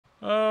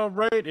All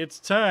right, it's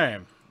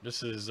time.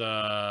 This is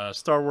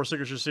Star Wars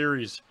Signature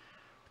Series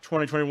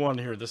 2021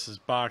 here. This is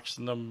box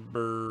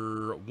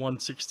number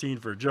 116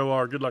 for Joe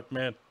R. Good luck,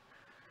 man.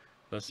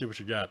 Let's see what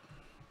you got.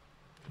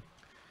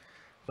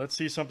 Let's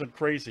see something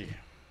crazy.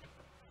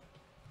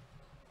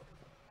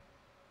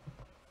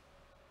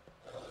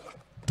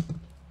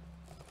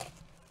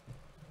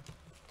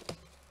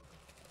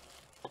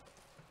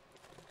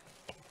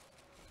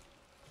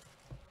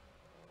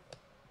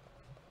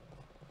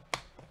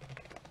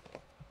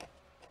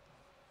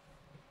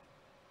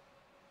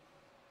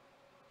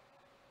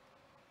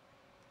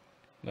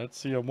 Let's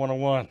see a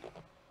 101.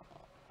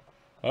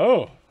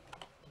 Oh,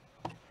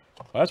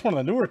 that's one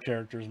of the newer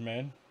characters,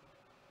 man.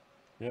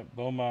 Yep,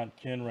 Beaumont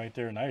Kin right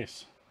there.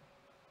 Nice.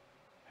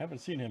 Haven't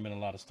seen him in a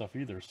lot of stuff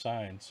either,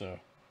 signed, so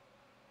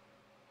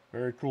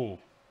very cool.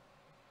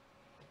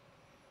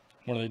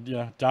 One of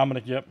the,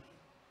 Dominic, yep.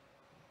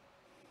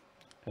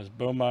 Has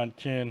Beaumont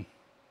Kin.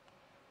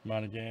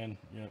 Monaghan,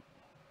 yep.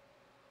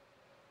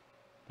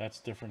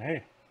 That's different.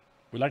 Hey,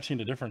 we like seeing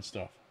the different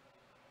stuff.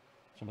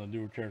 Some of the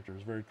newer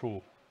characters, very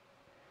cool.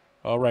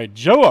 All right,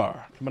 Joe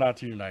R. coming out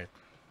to you tonight.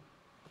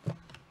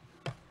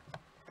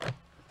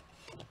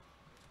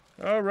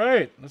 All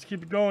right, let's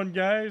keep it going,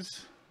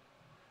 guys.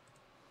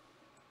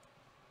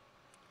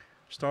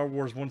 Star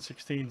Wars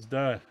 116's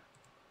done.